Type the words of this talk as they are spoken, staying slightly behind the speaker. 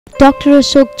Dr.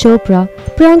 Ashok Chopra,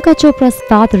 Priyanka Chopra's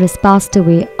father, has passed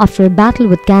away after a battle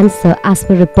with cancer as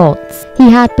per reports. He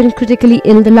had been critically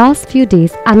ill the last few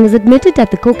days and was admitted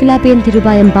at the Kokilaben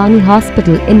Dhirubhai Ambani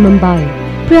Hospital in Mumbai.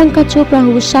 Priyanka Chopra,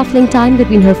 who was shuffling time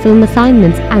between her film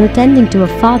assignments and attending to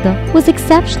her father, was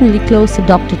exceptionally close to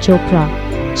Dr. Chopra.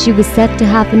 She was said to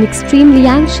have been extremely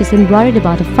anxious and worried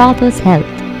about her father's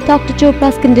health. Dr.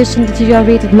 Chopra's condition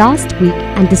deteriorated last week,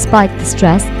 and despite the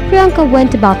stress, Priyanka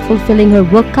went about fulfilling her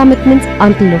work commitments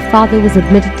until her father was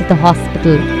admitted to the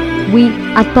hospital. We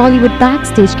at Bollywood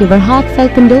Backstage give our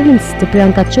heartfelt condolences to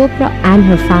Priyanka Chopra and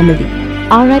her family.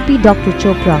 R.I.P. Dr.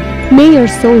 Chopra. May your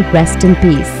soul rest in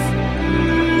peace.